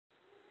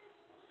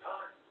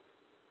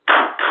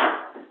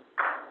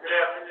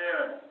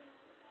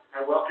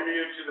welcome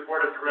you to the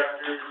Board of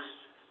Directors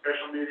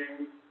special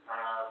meeting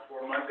for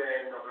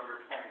Monday,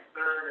 November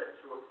 23rd at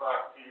 2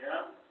 o'clock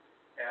p.m.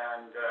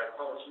 And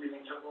call this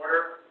meeting to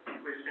order.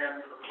 Please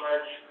stand for the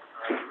pledge.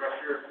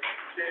 Director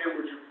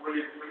Stadium, would you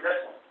please lead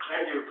us?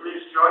 Thank you.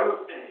 Please join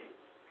with me.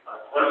 I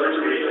pledge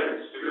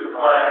allegiance to the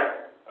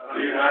flag of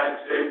the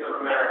United States of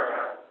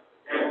America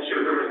and to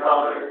the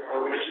republic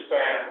for which it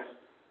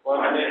stands, one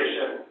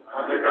nation,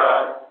 under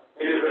God,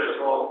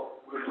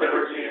 indivisible, with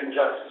liberty and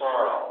justice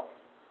for all.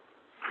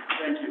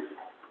 Thank you.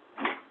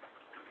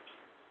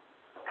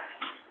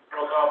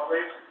 Roll call,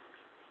 please.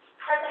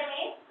 President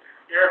Meade?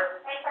 Here.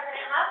 Vice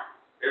President Huff?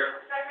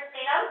 Here. Director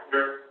Statham?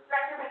 Here.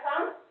 Director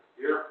McComb?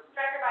 Here.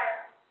 Director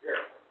Byer?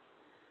 Here.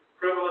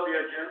 Approval of the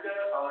agenda.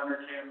 I'll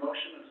entertain a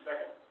motion in a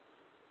second.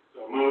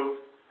 So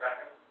moved.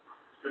 Second.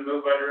 It's been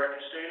moved by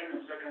Director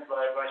Statham and seconded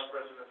by Vice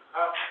President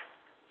Huff.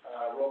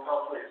 Roll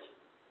call, please.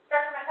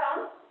 Director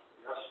McComb?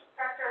 Yes.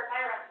 Director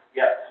Byer?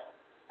 Yes.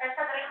 Vice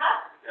President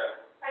Huff?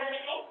 Yes. President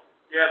Meade?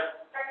 Yes.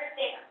 Director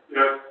Statham?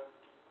 Yes.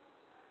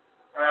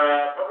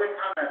 Public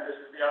comment. This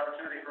is the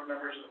opportunity for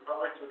members of the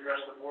public to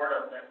address the board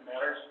on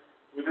matters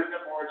within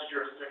the board's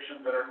jurisdiction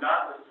that are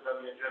not listed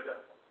on the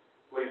agenda.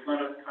 Please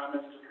limit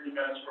comments to 3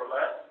 minutes or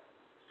less.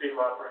 State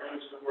law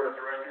prohibits the board of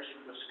directors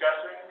from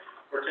discussing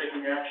or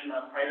taking action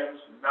on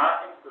items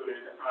not included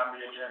on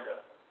the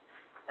agenda.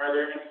 Are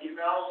there any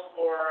emails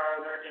or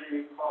are there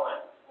any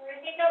call-ins? We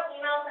received no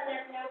emails and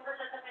there's no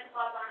participants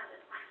logged on at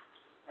this time.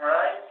 All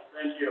right,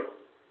 thank you.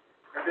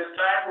 At this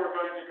time, we're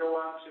going to go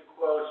on to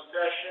closed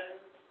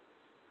session.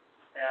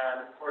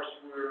 And of course,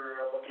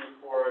 we're looking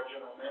for a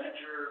general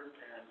manager,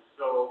 and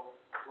so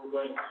we're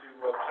going to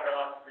cut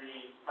off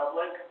the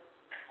public,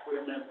 put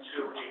them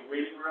into a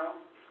waiting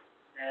room,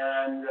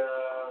 and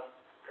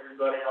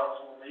everybody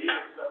else will leave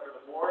except for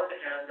the board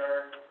and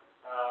our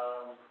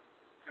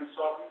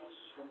consultants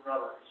from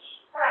Roberts.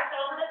 Correct.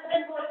 So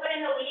participants will be put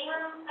in the waiting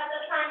room at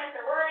this time if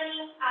there were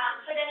any.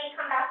 Should any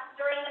come back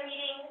during the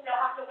meeting, they'll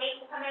have to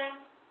wait to come in.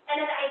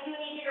 And then I do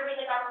need you to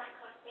read the government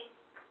code, please.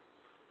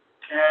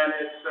 And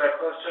its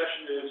closed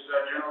session is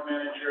general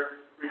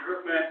manager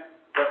recruitment,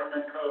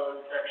 government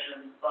code,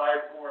 section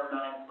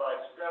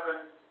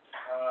 54957,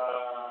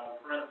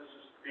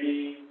 parenthesis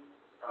B,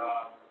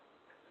 and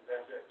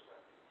that's it.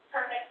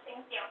 Perfect.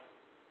 Thank you.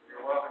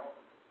 You're welcome.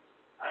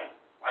 I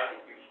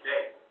think you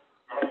stay.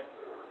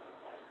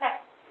 Okay.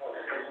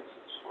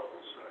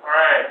 All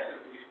right.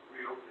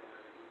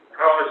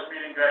 Call this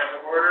meeting back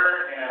to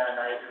order, and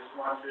I just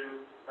want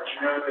to let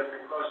you know that the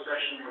closed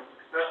session was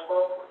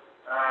successful.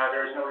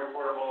 There is no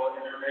reportable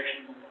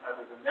information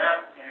other than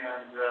that,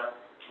 and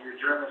we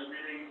adjourn this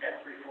meeting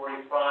at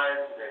 3:45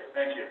 today.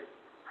 Thank you.